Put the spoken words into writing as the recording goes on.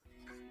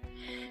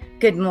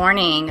Good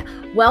morning.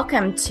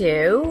 Welcome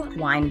to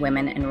Wine,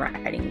 Women, and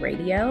Writing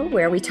Radio,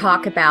 where we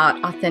talk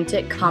about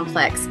authentic,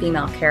 complex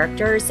female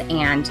characters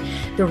and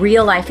the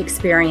real life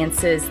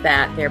experiences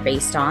that they're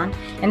based on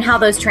and how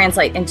those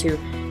translate into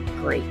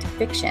great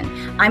fiction.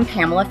 I'm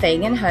Pamela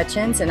Fagan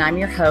Hutchins, and I'm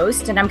your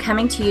host, and I'm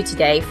coming to you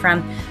today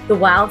from the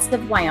wilds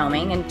of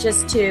Wyoming. And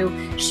just to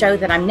show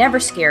that I'm never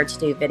scared to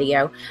do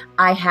video,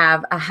 I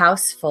have a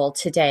house full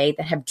today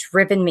that have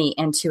driven me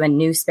into a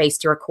new space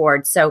to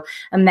record. So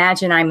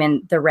imagine I'm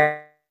in the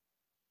red,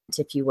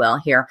 if you will,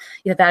 here.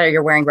 Either that or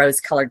you're wearing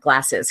rose-colored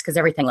glasses because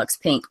everything looks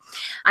pink.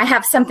 I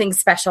have something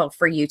special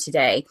for you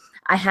today.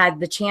 I had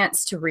the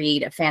chance to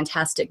read a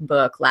fantastic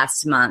book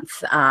last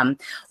month,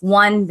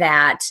 one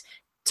that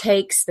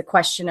takes the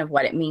question of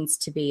what it means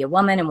to be a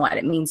woman and what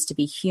it means to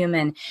be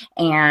human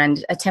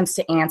and attempts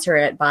to answer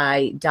it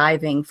by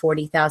diving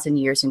 40,000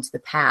 years into the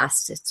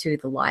past to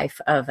the life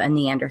of a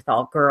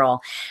Neanderthal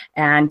girl.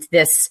 And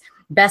this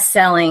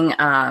best-selling,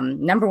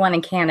 number one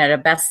in Canada,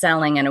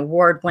 best-selling and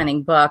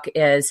award-winning book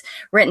is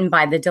written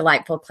by the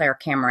delightful Claire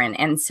Cameron.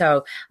 And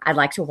so I'd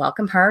like to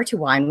welcome her to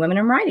Wine, Women,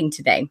 and Writing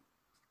today.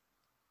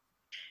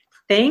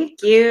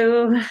 Thank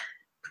you.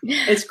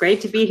 It's great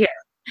to be here.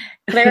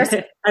 Claire's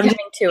coming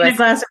to us. A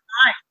glass of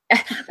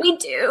wine. We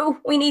do.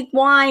 We need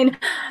wine.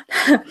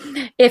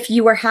 If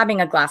you were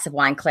having a glass of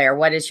wine, Claire,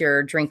 what is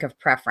your drink of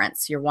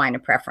preference, your wine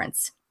of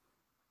preference?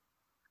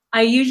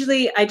 I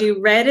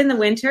do red in the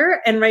winter,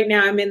 and right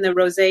now I'm in the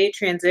rosé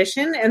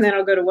transition, and then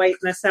I'll go to white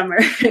in the summer.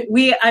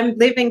 I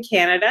live in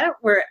Canada,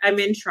 where I'm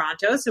in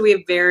Toronto, so we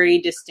have very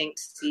distinct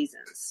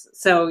seasons.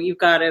 So you've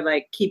got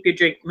to keep your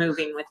drink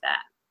moving with that.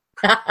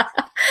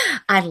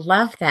 I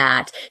love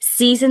that.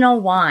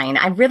 Seasonal wine.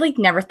 I really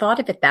never thought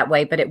of it that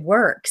way, but it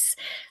works.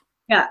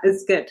 Yeah,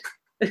 it's good.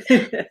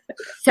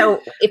 So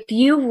if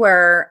you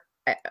were,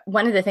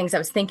 one of the things I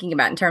was thinking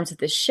about in terms of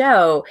the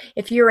show,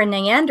 if you're a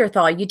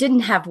Neanderthal, you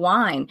didn't have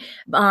wine,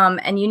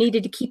 and you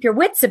needed to keep your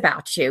wits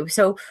about you.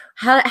 So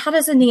how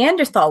does a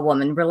Neanderthal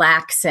woman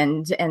relax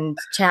and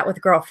chat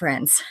with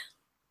girlfriends?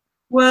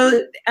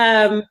 Well,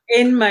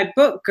 in my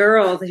book,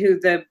 Girl,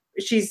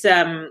 she's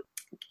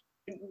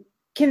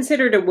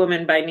considered a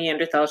woman by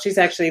Neanderthal. She's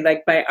actually,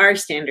 by our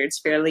standards,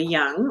 fairly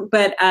young,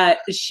 but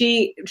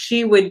she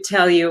would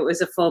tell you it was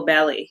a full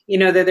belly,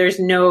 that there's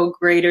no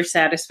greater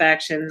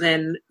satisfaction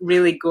than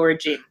really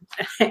gorging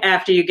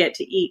after you get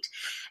to eat.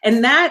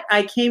 And that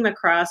I came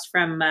across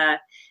from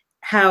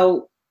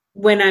how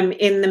when I'm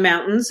in the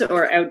mountains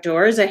or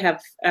outdoors, I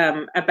have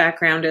a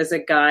background as a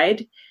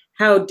guide,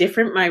 how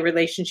different my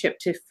relationship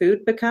to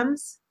food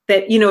becomes.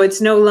 That,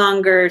 it's no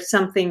longer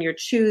something you're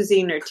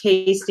choosing or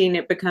tasting.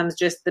 It becomes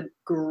just the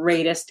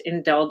greatest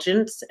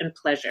indulgence and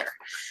pleasure.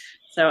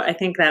 So I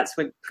think that's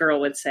what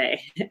Girl would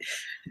say.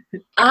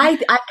 I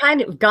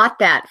kind of got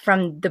that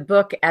from the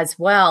book as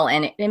well.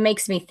 And it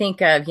makes me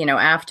think of,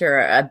 after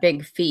a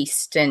big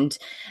feast and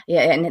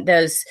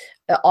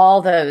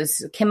all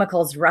those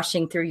chemicals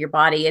rushing through your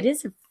body. It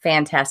is a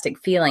fantastic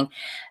feeling.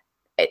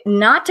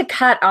 Not to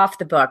cut off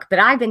the book, but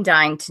I've been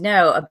dying to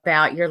know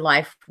about your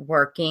life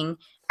working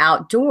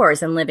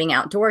outdoors and living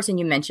outdoors. And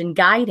you mentioned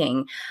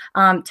guiding.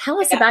 Tell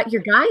us about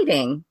your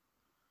guiding.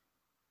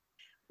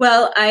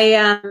 Well,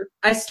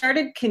 I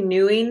started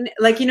canoeing,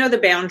 the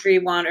Boundary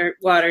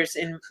waters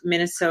in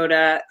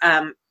Minnesota.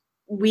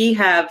 We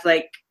have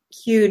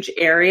huge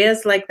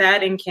areas like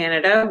that in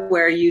Canada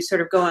where you sort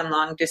of go on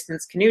long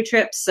distance canoe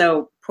trips.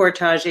 So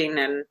portaging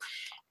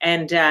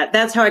and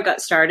that's how I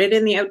got started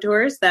in the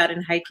outdoors, that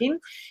and hiking.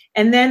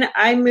 And then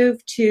I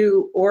moved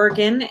to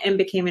Oregon and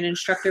became an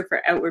instructor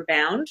for Outward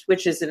Bound,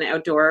 which is an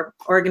outdoor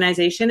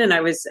organization, and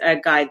I was a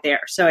guide there.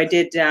 So I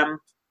did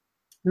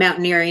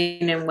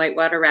mountaineering and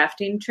whitewater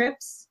rafting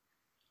trips.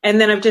 And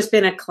then I've just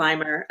been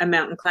a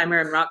mountain climber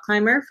and rock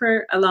climber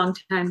for a long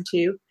time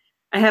too.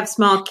 I have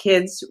small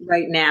kids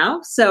right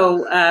now,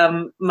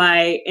 so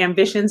my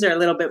ambitions are a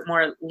little bit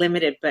more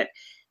limited, but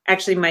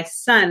actually my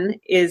son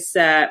is,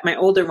 my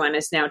older one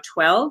is now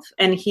 12,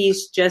 and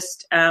he's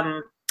just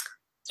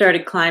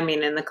started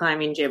climbing in the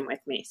climbing gym with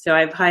me. So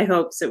I have high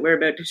hopes that we're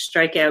about to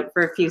strike out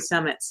for a few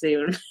summits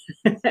soon.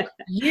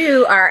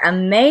 You are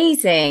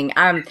amazing.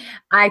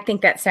 I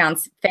think that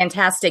sounds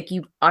fantastic.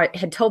 You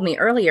had told me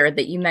earlier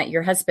that you met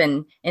your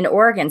husband in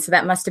Oregon, so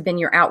that must have been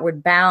your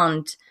Outward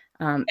Bound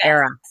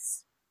era.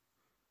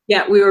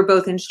 Yeah, we were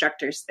both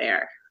instructors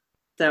there.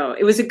 So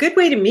it was a good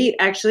way to meet,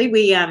 actually.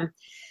 We've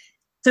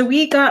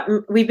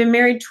been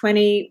married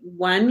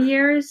 21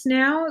 years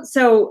now.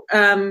 So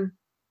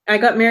I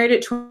got married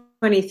at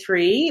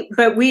 23,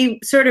 but we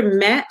sort of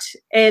met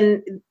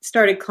and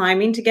started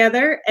climbing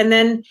together. And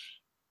then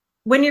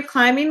when you're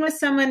climbing with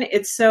someone,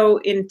 it's so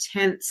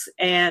intense.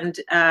 And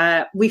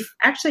we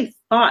actually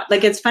fought.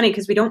 It's funny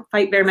because we don't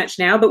fight very much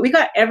now, but we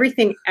got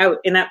everything out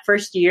in that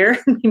first year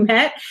we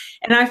met.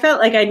 And I felt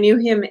like I knew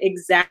him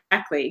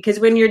exactly, because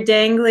when you're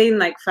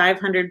dangling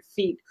 500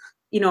 feet,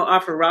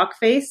 off a rock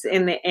face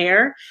in the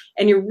air,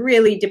 and you're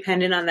really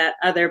dependent on that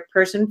other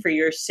person for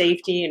your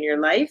safety and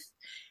your life,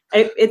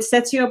 it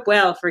sets you up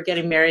well for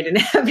getting married and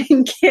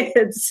having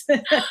kids.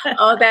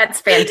 Oh,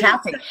 that's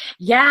fantastic.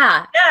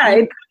 Yeah. Yeah,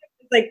 it's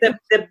like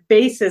the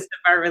basis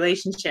of our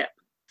relationship.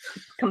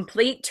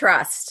 Complete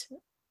trust.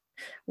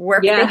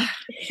 Work Yeah,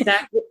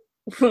 exactly.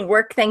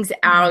 work things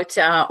out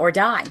or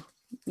die,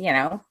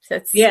 so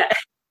it's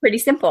pretty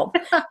simple.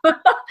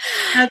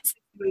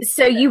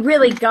 So you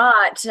really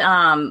got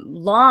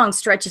long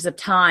stretches of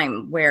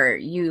time where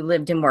you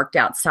lived and worked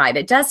outside.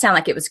 It does sound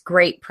like it was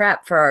great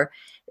prep for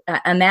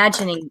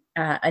imagining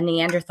a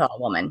Neanderthal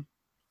woman.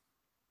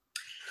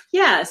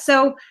 Yeah,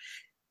 so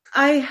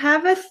I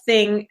have a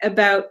thing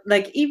about,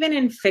 like, even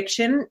in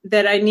fiction,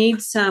 that I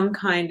need some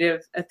kind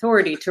of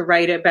authority to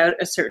write about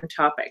a certain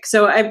topic.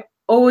 So I've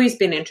always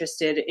been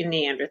interested in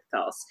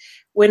Neanderthals.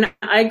 When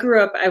I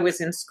grew up, I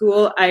was in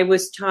school. I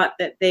was taught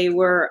that they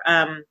were,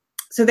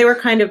 so they were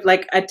kind of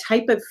like a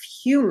type of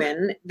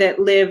human that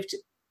lived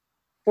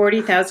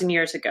 40,000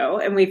 years ago,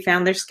 and we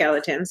found their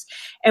skeletons.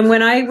 And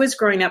when I was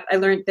growing up, I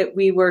learned that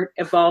we were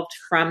evolved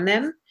from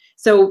them.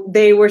 So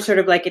they were sort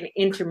of like an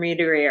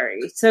intermediary.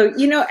 So,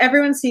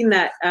 everyone's seen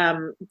that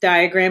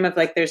diagram of,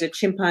 like, there's a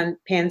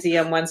chimpanzee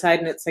on one side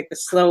and it's like the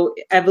slow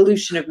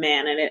evolution of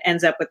man. And it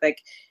ends up with like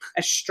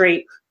a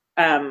straight,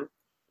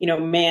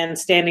 man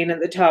standing at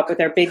the top with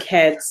their big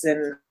heads.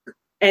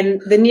 And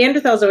the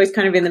Neanderthals always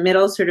kind of in the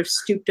middle, sort of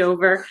stooped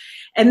over.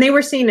 And they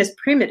were seen as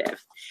primitive.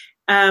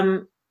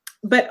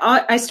 But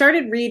I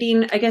started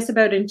reading, I guess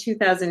about in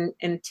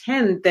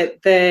 2010,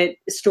 that the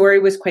story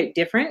was quite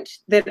different,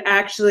 that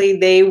actually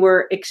they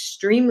were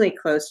extremely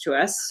close to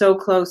us, so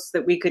close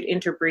that we could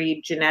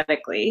interbreed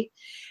genetically.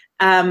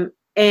 And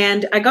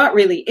I got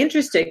really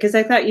interested because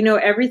I thought,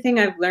 everything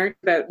I've learned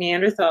about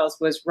Neanderthals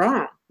was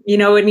wrong.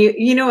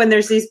 And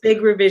there's these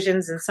big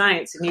revisions in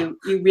science, and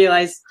you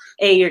realize,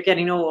 A, you're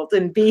getting old,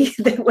 and B,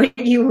 that what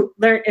you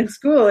learned in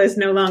school is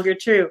no longer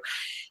true.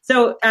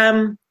 So,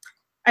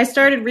 I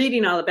started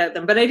reading all about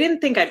them, but I didn't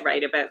think I'd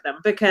write about them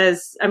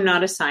because I'm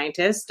not a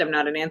scientist. I'm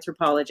not an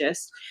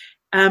anthropologist.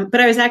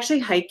 But I was actually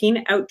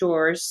hiking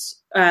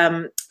outdoors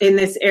in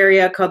this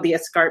area called the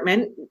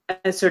Escarpment,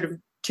 sort of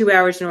 2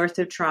 hours north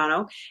of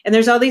Toronto. And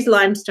there's all these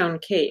limestone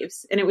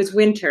caves. And it was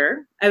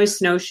winter. I was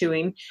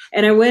snowshoeing.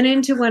 And I went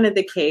into one of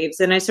the caves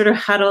and I sort of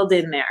huddled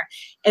in there.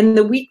 And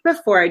the week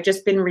before, I'd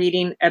just been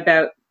reading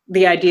about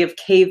the idea of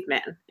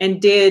cavemen, and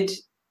did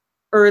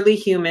early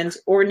humans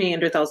or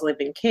Neanderthals live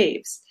in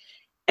caves?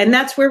 And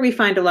that's where we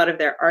find a lot of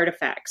their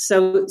artifacts.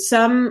 So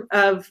some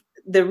of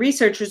the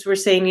researchers were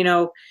saying,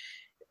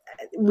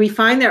 we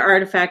find their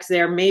artifacts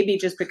there maybe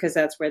just because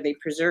that's where they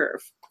preserve.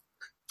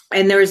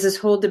 And there was this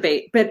whole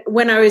debate. But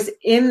when I was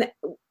in,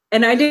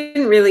 and I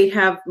didn't really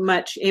have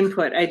much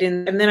input.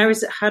 And then I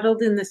was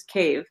huddled in this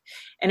cave,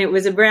 and it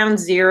was around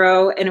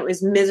zero, and it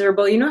was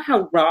miserable. You know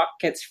how rock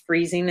gets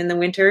freezing in the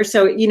winter?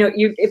 So,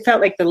 it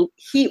felt like the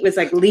heat was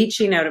like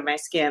leaching out of my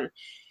skin.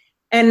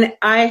 And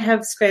I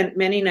have spent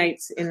many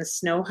nights in the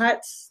snow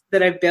huts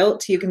that I've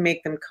built. You can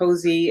make them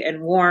cozy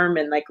and warm,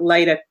 and like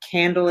light a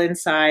candle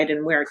inside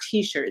and wear a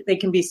t-shirt. They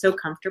can be so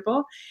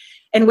comfortable.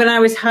 And when I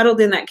was huddled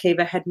in that cave,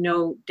 I had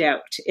no doubt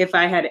if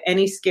I had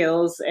any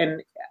skills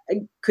and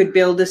could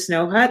build a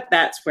snow hut,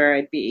 that's where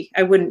I'd be.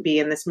 I wouldn't be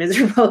in this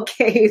miserable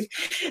cave.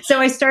 So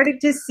I started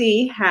to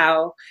see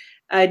how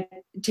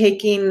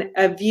taking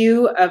a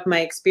view of my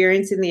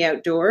experience in the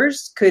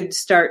outdoors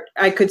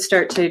I could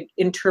start to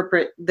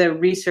interpret the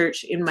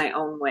research in my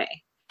own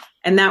way.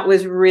 And that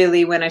was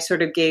really when I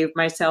sort of gave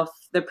myself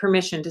the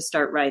permission to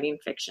start writing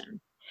fiction.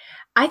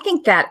 I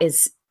think that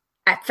is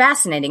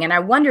fascinating. And I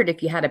wondered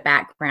if you had a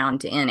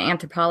background in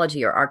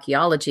anthropology or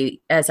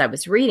archaeology as I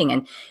was reading,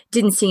 and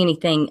didn't see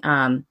anything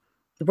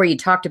where you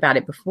talked about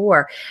it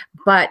before.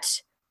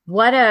 But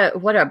what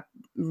a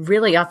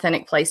really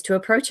authentic place to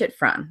approach it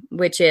from,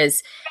 which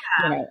is,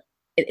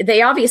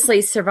 they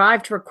obviously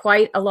survived for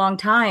quite a long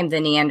time, the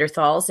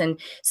Neanderthals. And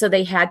so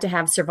they had to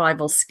have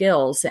survival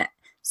skills.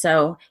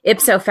 So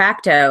ipso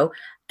facto,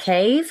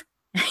 cave?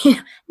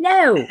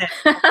 No.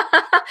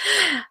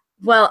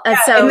 Well,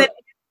 so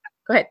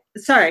go ahead.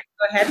 Sorry,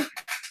 go ahead.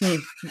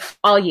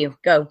 All you,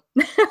 go.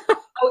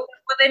 Well,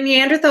 the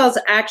Neanderthals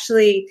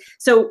actually,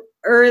 so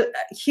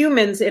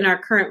humans in our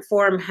current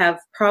form have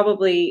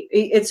probably,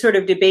 it's sort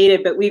of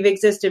debated, but we've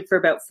existed for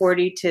about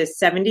 40 to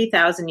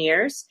 70,000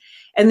 years.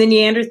 And the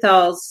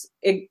Neanderthals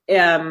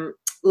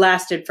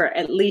lasted for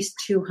at least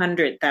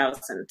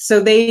 200,000. So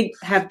they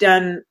have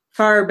done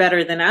far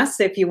better than us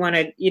if you want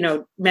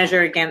to,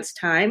 measure against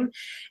time.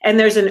 And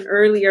there's an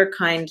earlier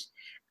kind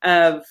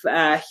of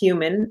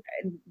human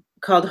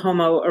called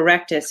Homo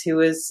erectus, who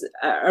was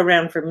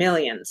around for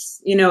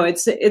millions.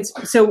 It's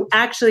so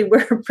actually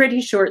we're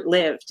pretty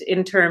short-lived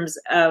in terms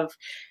of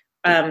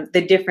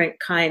the different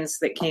kinds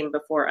that came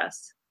before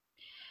us.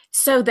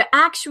 So the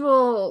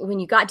actual, when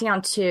you got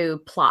down to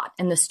plot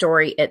and the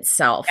story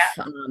itself,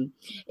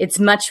 it's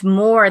much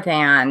more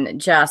than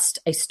just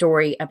a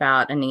story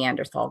about a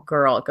Neanderthal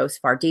girl. It goes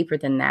far deeper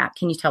than that.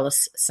 Can you tell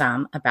us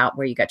some about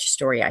where you got your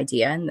story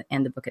idea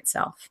and the book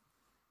itself?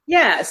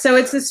 Yeah, so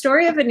it's the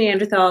story of a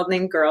Neanderthal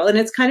named girl, and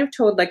it's kind of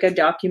told like a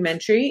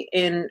documentary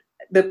in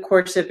the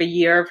course of a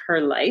year of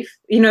her life.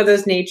 You know,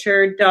 those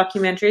nature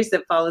documentaries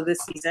that follow the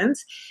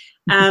seasons.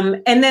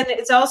 And then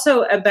it's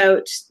also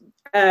about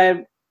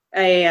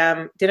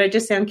did I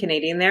just sound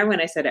Canadian there when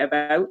I said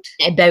about?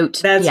 About.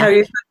 That's how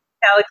you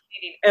sound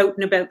Canadian, out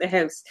and about the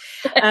house.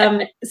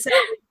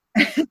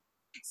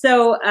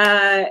 So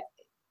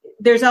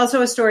there's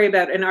also a story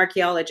about an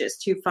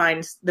archaeologist who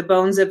finds the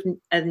bones of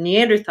a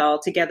Neanderthal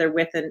together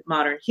with a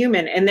modern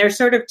human, and they're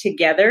sort of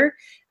together.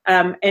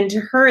 And to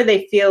her,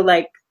 they feel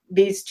like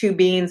these two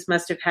beings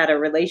must have had a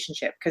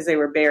relationship because they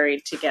were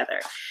buried together.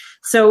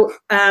 So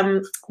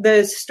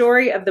the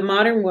story of the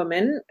modern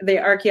woman, the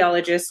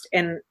archaeologist,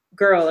 and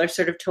girl are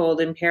sort of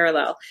told in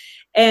parallel.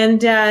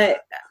 And I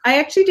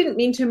actually didn't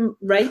mean to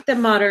write the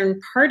modern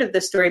part of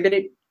the story, but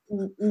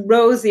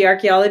Rose, the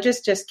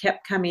archaeologist, just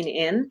kept coming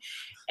in.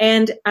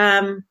 And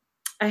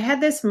I had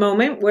this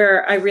moment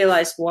where I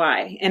realized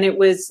why. And it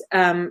was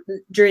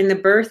during the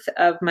birth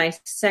of my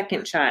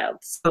second child.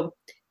 So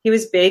he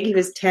was big. He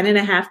was 10 and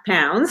a half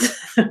pounds.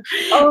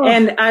 Oh.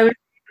 And I was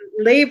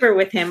in labor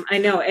with him. I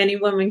know any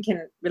woman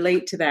can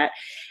relate to that.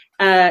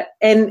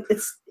 And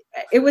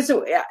it was,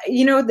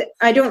 you know,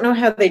 I don't know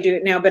how they do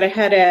it now, but I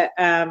had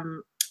a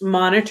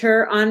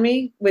monitor on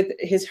me with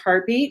his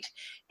heartbeat.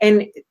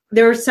 And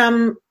there was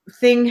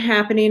something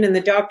happening and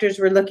the doctors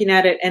were looking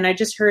at it, and I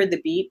just heard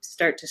the beat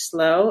start to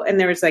slow. And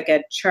there was like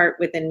a chart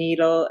with a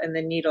needle, and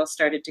the needle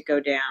started to go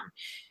down.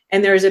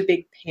 And there was a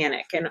big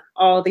panic, and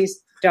all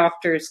these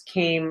doctors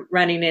came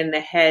running in. The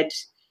head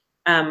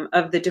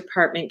of the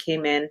department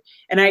came in,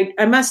 and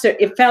I must have,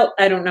 it felt,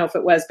 I don't know if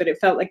it was, but it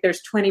felt like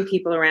there's 20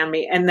 people around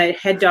me. And the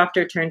head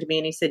doctor turned to me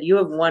and he said, "You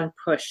have one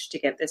push to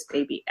get this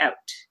baby out."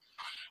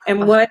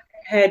 And what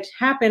had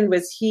happened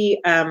was he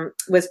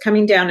was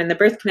coming down in the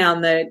birth canal,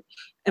 and the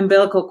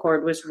umbilical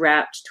cord was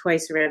wrapped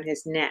twice around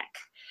his neck.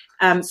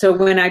 So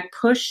when I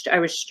pushed, I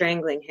was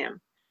strangling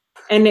him.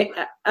 And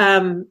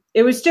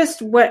it was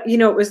just what, you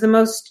know, it was the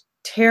most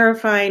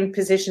terrifying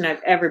position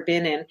I've ever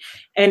been in.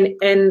 And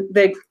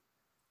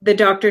the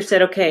doctor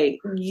said, "Okay,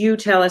 you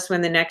tell us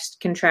when the next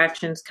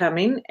contraction's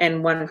coming,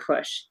 and one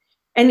push."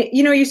 And,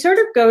 you know, you sort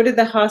of go to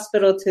the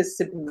hospital to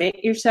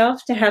submit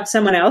yourself to have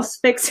someone else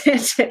fix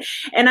it.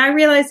 And I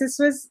realized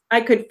I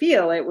could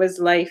feel it was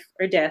life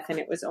or death, and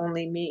it was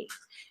only me.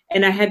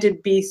 And I had to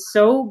be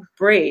so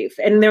brave.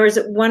 And there was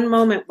one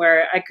moment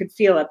where I could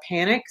feel a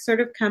panic sort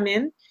of come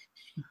in.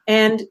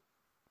 And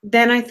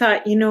then I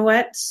thought, you know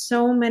what?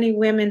 So many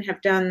women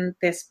have done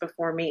this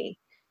before me.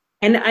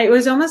 And it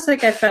was almost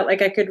like I felt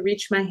like I could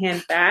reach my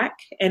hand back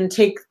and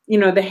take, you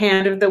know, the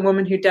hand of the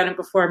woman who'd done it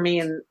before me,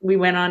 and we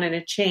went on in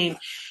a chain.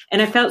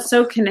 And I felt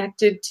so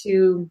connected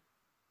to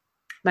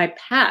my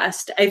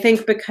past. I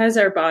think because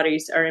our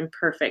bodies are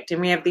imperfect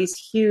and we have these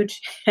huge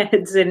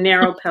heads and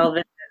narrow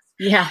pelvises.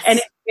 Yes. And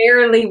it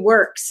barely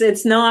works.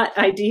 It's not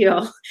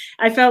ideal.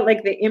 I felt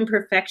like the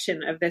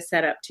imperfection of this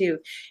setup too.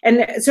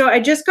 And so I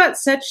just got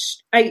it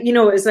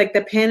was like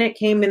the panic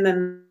came and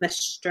then the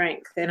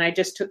strength. And I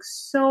just took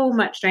so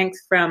much strength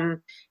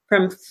from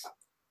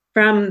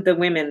the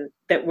women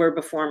that were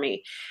before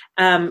me.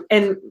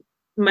 And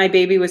my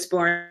baby was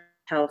born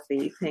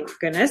healthy, thank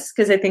goodness,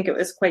 because I think it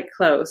was quite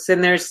close.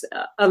 And there's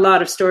a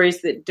lot of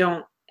stories that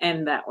don't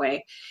end that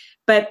way.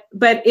 But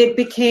it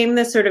became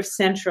the sort of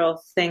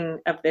central thing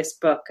of this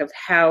book of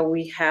how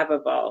we have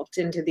evolved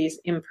into these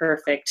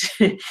imperfect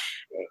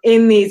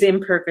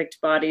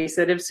bodies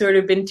that have sort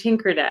of been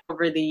tinkered at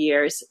over the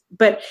years.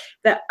 But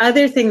the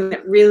other thing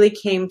that really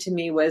came to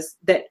me was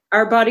that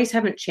our bodies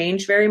haven't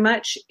changed very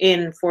much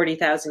in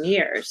 40,000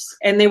 years.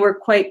 And they were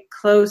quite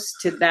close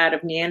to that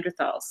of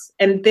Neanderthals.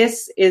 And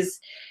this is,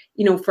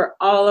 you know, for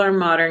all our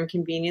modern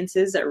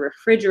conveniences, our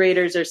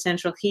refrigerators, our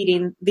central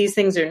heating, these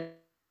things are,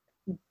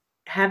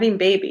 having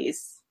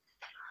babies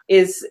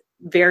is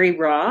very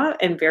raw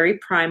and very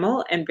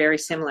primal and very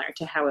similar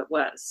to how it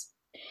was.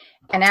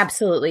 And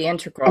absolutely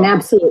integral.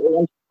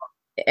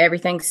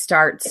 Everything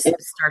starts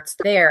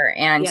there.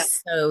 And yeah.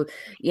 So,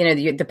 you know,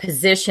 the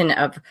position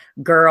of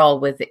girl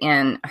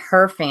within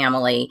her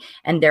family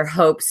and their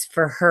hopes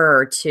for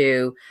her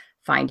to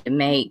find a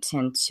mate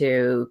and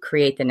to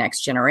create the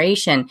next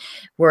generation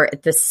were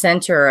at the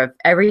center of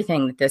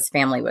everything that this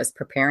family was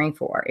preparing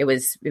for. It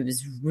was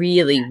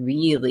really,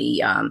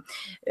 really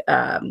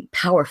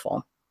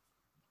powerful.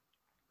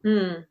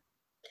 And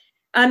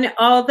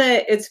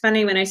it's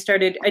funny, when I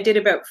did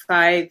about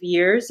 5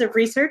 years of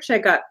research. I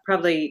got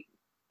probably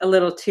a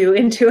little too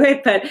into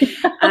it, but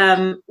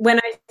when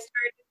I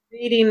started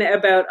reading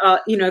about,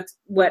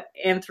 what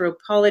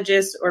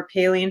anthropologists or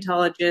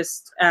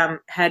paleontologists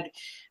had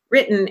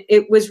written,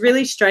 it was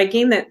really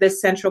striking that the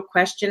central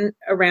question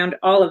around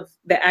all of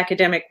the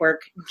academic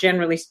work,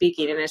 generally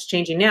speaking, and it's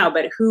changing now,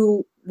 but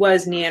who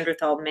was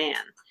Neanderthal man?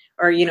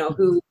 Or, you know,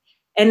 who,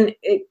 and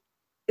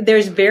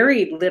there's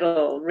very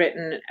little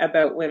written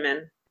about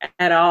women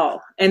at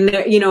all. And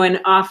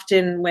and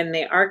often when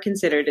they are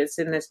considered, it's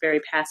in this very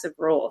passive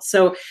role.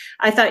 So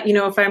I thought,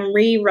 if I'm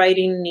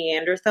rewriting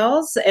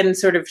Neanderthals and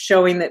sort of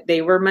showing that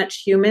they were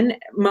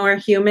more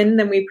human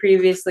than we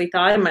previously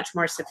thought, and much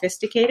more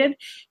sophisticated,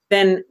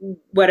 then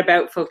what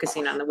about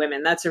focusing on the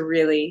women? That's a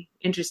really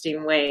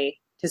interesting way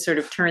to sort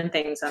of turn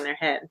things on their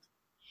head.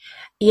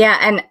 Yeah,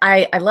 and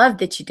I love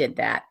that you did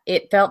that.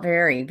 It felt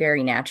very,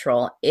 very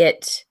natural.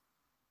 It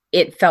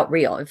felt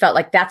real. It felt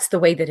like that's the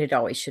way that it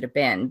always should have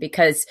been.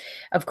 Because,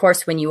 of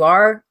course, when you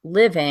are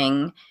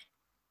living,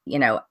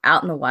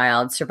 out in the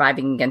wild,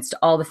 surviving against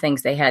all the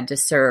things they had to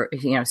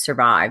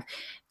survive,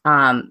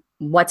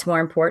 what's more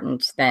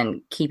important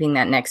than keeping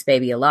that next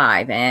baby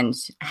alive and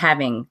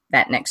having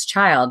that next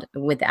child?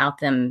 Without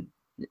them,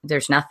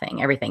 there's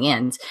nothing. Everything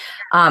ends.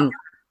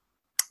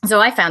 So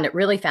I found it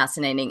really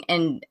fascinating,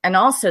 and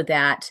also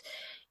that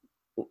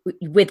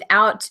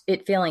without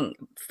it feeling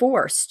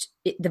forced,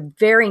 the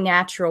very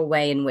natural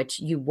way in which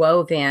you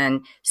wove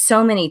in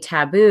so many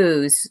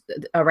taboos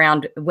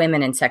around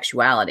women and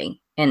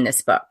sexuality in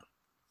this book.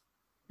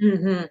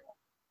 Mm-hmm.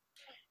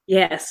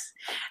 Yes.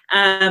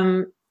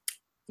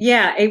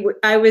 Yeah,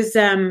 I was,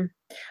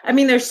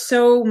 there's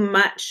so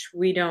much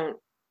we don't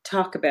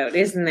talk about,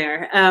 isn't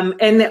there?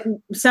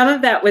 And some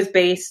of that was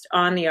based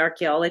on the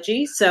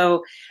archaeology.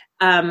 So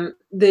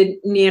the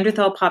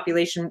Neanderthal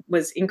population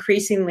was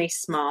increasingly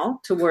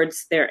small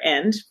towards their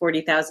end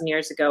 40,000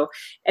 years ago,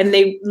 and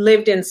they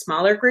lived in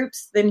smaller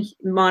groups than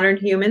modern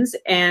humans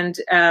and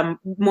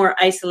more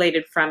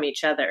isolated from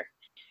each other.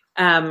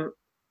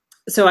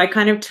 So I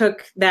kind of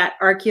took that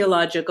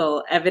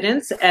archaeological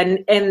evidence and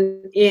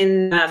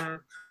in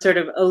sort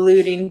of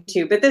alluding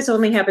to, but this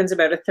only happens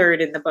about a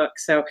third in the book.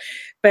 So,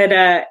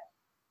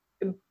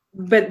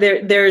 but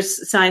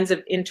there's signs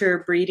of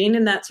interbreeding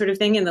and that sort of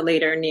thing in the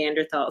later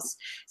Neanderthals.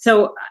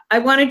 So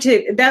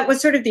that was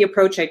sort of the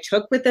approach I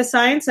took with the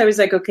science. I was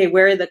like, okay,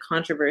 where are the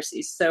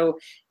controversies? So,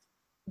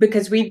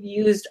 because we've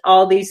used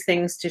all these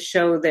things to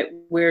show that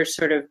we're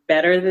sort of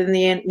better than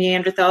the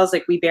Neanderthals,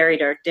 like we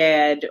buried our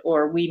dead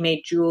or we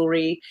made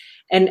jewelry.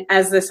 And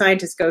as the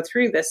scientists go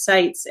through the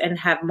sites and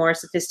have more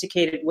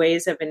sophisticated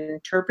ways of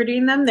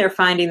interpreting them, they're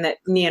finding that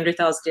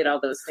Neanderthals did all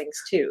those things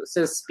too.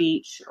 So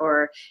speech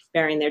or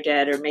burying their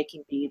dead or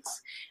making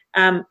beads.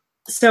 Those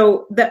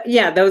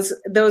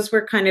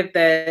were kind of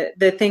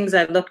the things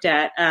I looked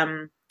at.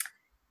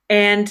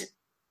 And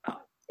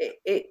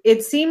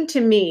it seemed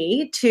to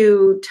me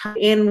to tie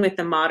in with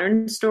the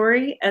modern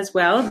story as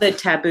well, the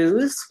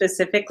taboos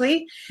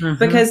specifically,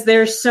 because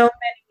there's so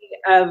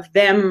many of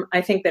them, I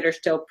think, that are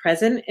still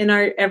present in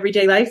our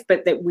everyday life,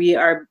 but that we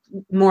are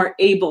more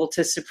able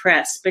to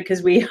suppress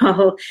because we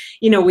all,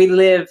 we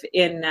live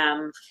in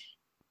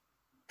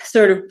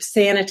sort of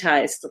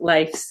sanitized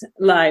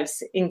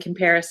lives in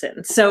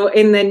comparison. So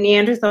in the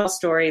Neanderthal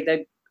story,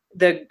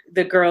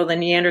 the girl, the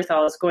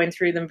Neanderthal, is going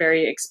through them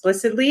very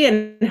explicitly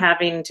and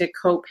having to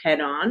cope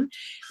head on,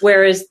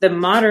 whereas the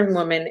modern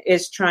woman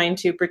is trying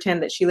to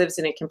pretend that she lives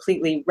in a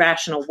completely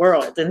rational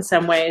world in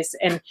some ways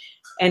and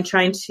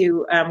trying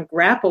to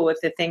grapple with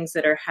the things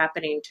that are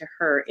happening to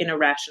her in a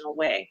rational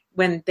way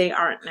when they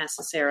aren't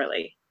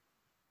necessarily.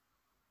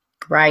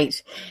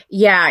 Right.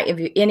 Yeah.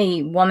 If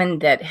any woman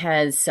that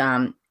has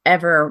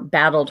ever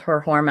battled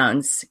her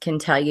hormones can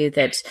tell you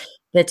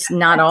that's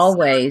not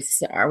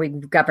always are we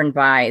governed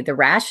by the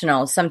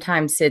rational.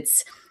 Sometimes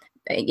it's,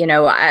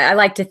 I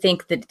like to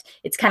think that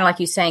it's kind of like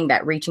you saying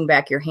that reaching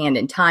back your hand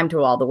in time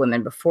to all the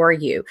women before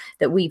you,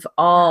 that we've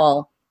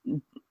all,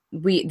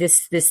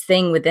 this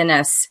thing within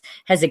us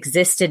has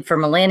existed for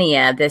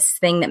millennia, this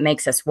thing that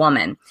makes us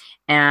woman.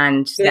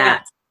 And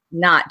that's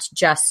not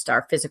just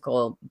our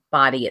physical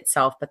body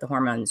itself, but the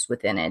hormones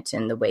within it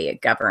and the way it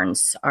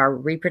governs our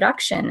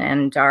reproduction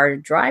and our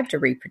drive to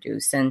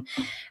reproduce and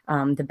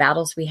the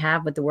battles we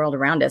have with the world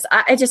around us.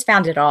 I just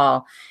found it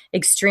all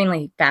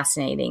extremely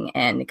fascinating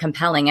and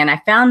compelling. And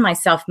I found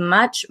myself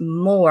much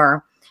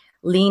more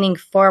leaning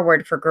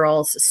forward for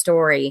Girl's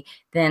story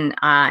than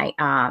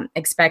I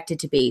expected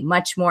to be,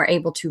 much more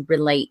able to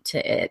relate to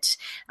it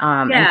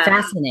and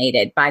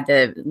fascinated by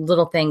the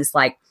little things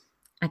like,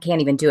 I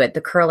can't even do it,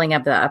 the curling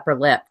of the upper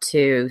lip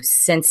to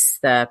sense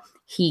the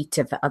heat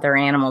of other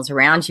animals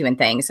around you and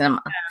things. And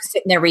I'm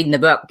sitting there reading the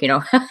book, it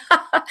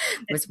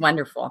was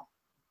wonderful.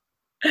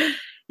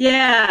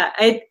 Yeah,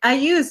 I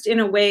used, in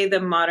a way, the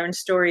modern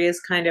story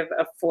as kind of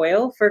a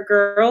foil for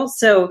Girl.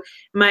 So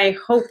my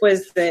hope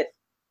was that,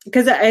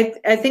 because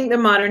I think the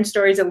modern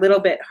story is a little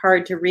bit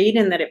hard to read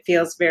and that it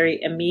feels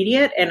very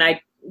immediate, and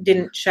I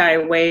didn't shy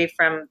away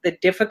from the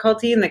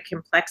difficulty and the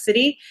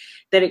complexity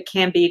that it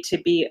can be to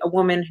be a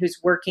woman who's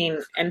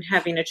working and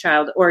having a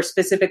child, or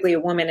specifically a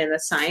woman in the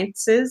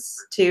sciences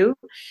too.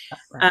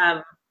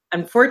 Right.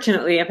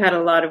 Unfortunately, I've had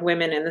a lot of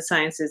women in the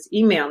sciences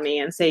email me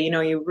and say,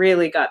 you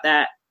really got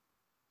that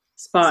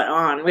spot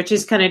on, which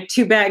is kind of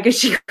too bad because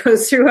she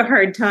goes through a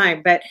hard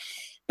time. But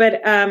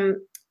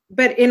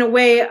in a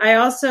way,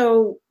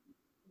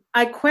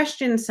 I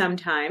question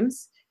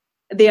sometimes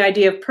the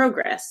idea of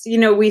progress. You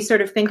know, we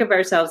sort of think of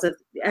ourselves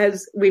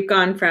as we've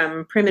gone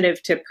from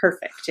primitive to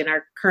perfect in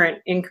our current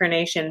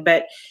incarnation,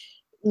 but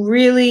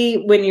really,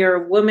 when you're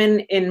a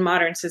woman in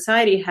modern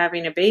society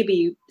having a baby,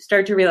 you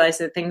start to realize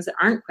that things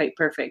aren't quite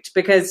perfect,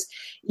 because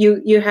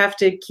you have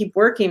to keep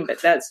working,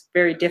 but that's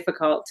very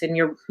difficult. And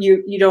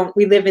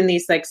we live in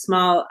these like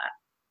small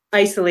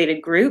isolated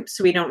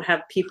groups. We don't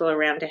have people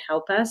around to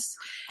help us.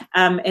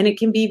 And it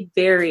can be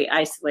very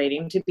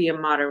isolating to be a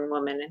modern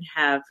woman and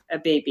have a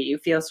baby. You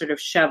feel sort of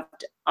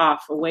shoved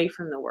off away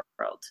from the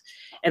world,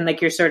 and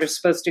like you're sort of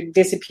supposed to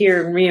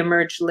disappear and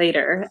reemerge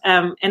later.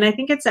 And I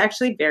think it's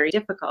actually very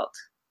difficult.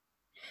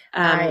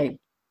 I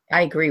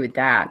agree with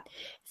that.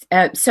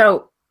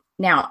 So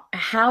now,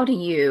 how do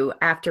you,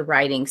 after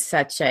writing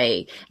such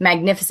a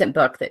magnificent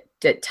book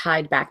that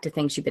tied back to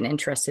things you've been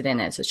interested in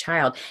as a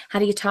child, how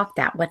do you top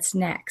that? What's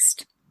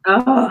next?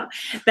 Oh,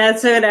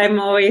 that's what I'm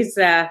always,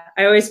 I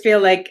always feel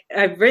like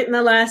I've written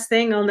the last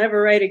thing, I'll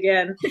never write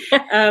again.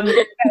 I'm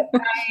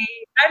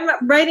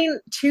writing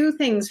two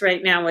things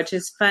right now, which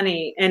is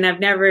funny. And I've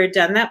never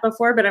done that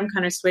before, but I'm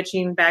kind of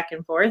switching back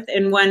and forth.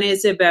 And one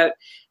is about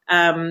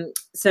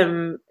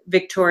some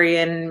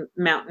Victorian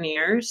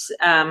mountaineers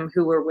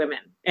who were women.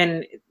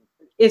 And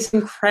it's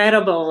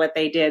incredible what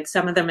they did,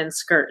 some of them in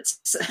skirts.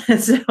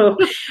 So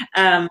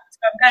I'm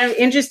kind of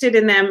interested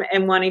in them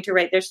and wanting to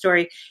write their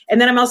story.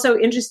 And then I'm also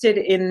interested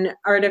in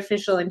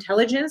artificial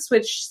intelligence,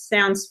 which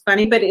sounds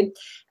funny, but it,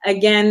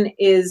 again,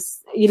 is,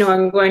 you know,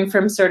 I'm going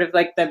from sort of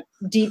like the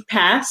deep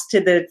past to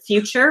the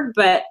future,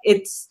 but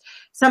it's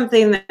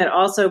something that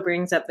also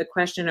brings up the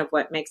question of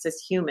what makes us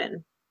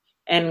human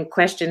and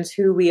questions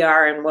who we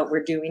are and what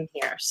we're doing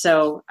here.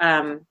 So, so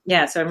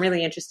I'm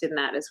really interested in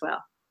that as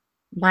well.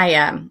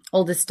 My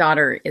oldest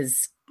daughter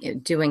is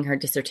doing her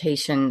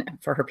dissertation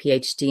for her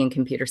PhD in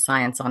computer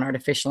science on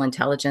artificial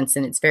intelligence,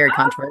 and it's very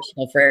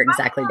controversial for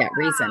exactly that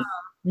reason.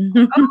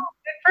 Good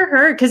for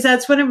her, because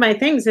that's one of my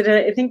things that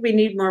I think we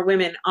need more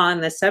women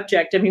on the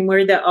subject. I mean,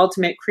 we're the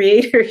ultimate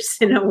creators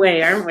in a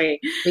way, aren't we?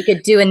 We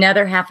could do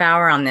another half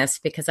hour on this,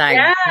 because I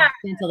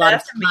spent a lot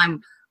of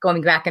time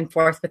going back and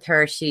forth with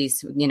her.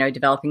 She's, you know,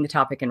 developing the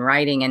topic and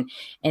writing,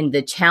 and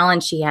the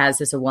challenge she has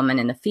as a woman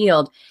in the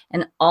field,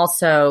 and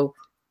also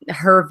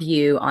her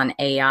view on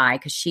AI,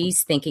 because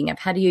she's thinking of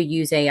how do you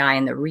use AI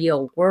in the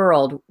real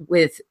world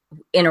with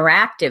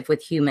interactive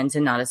with humans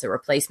and not as a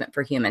replacement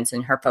for humans.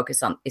 And her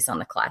focus is on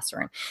the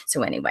classroom.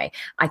 So anyway,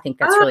 I think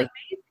that's really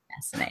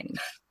fascinating.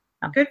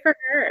 Good for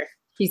her.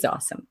 She's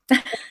awesome.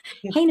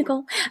 Hey,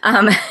 Nicole.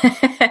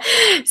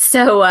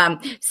 So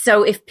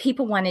if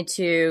people wanted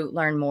to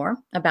learn more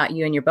about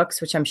you and your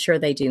books, which I'm sure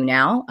they do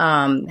now,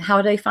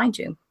 how do they find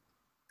you?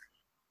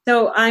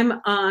 So I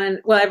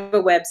have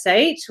a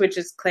website, which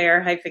is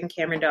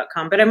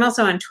claire-cameron.com, but I'm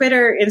also on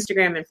Twitter,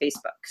 Instagram, and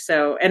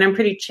Facebook. And I'm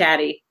pretty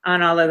chatty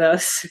on all of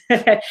those.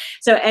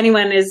 So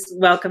anyone is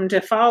welcome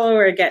to follow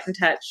or get in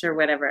touch or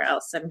whatever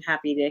else. I'm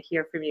happy to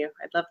hear from you.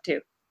 I'd love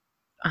to.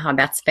 Oh,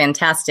 that's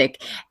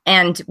fantastic.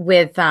 And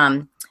with,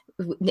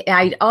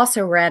 I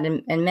also read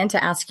and meant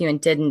to ask you and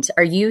didn't,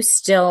 are you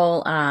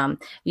still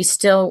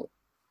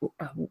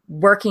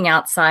working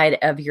outside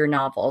of your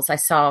novels? I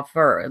saw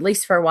at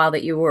least for a while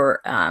that you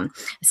were a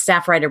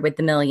staff writer with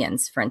The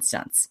Millions, for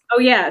instance. Oh,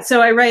 yeah. So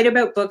I write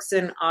about books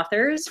and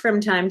authors from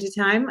time to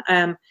time.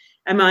 I'm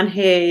on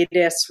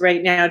hiatus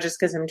right now just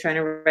because I'm trying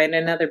to write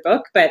another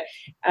book. But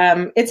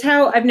it's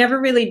how I've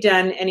never really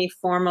done any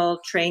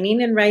formal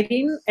training in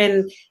writing.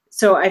 And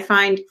so I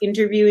find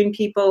interviewing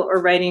people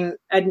or writing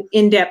an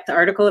in-depth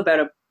article about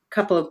a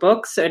couple of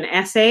books, an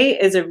essay,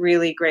 is a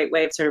really great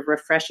way of sort of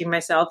refreshing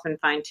myself and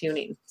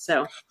fine-tuning.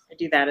 So I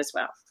do that as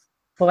well.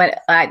 Well,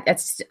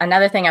 that's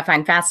another thing I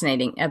find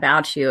fascinating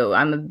about you.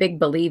 I'm a big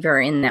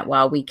believer in that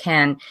while we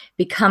can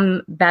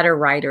become better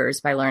writers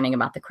by learning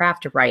about the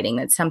craft of writing,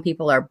 that some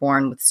people are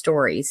born with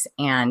stories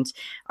and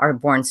are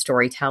born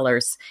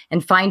storytellers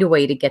and find a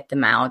way to get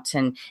them out.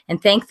 And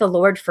thank the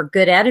Lord for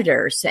good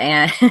editors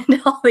and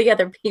all the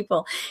other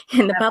people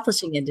in the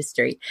publishing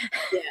industry.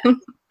 Yeah, that's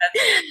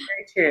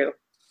very true.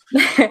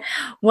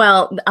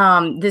 Well,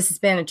 this has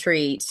been a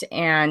treat,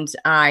 and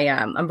I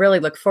really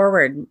look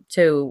forward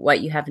to what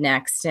you have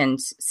next, and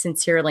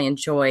sincerely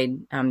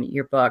enjoyed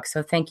your book.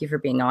 So thank you for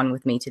being on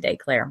with me today,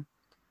 Claire.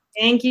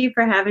 Thank you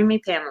for having me,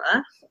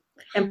 Pamela.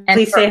 And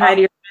please say hi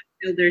to your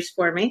builders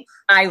for me.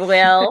 I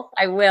will.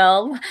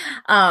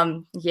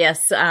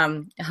 Yes.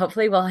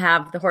 Hopefully we'll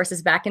have the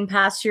horses back in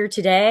pasture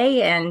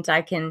today, and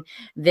I can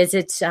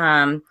visit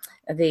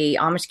the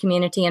Amish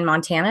community in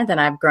Montana that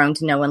I've grown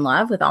to know and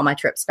love with all my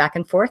trips back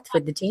and forth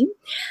with the team.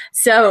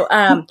 So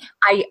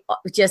I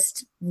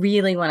just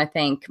really want to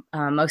thank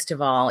most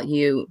of all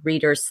you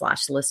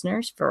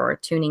readers/listeners for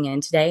tuning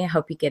in today. I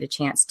hope you get a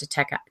chance to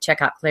check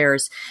out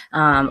Claire's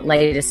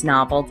latest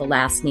novel, The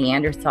Last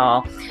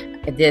Neanderthal.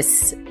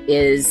 This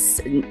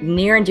is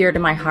near and dear to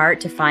my heart,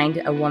 to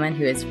find a woman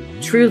who is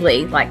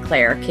truly, like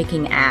Claire,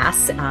 kicking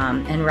ass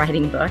and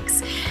writing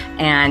books.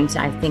 And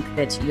I think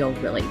that you'll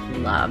really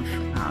love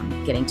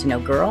getting to know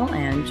Girl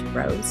and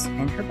Rose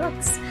and her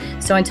books.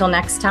 So until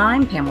next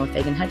time, Pamela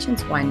Fagan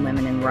Hutchins, Wine,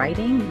 Women, and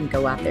Writing. You can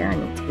go out there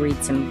and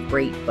read some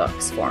great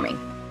books for me.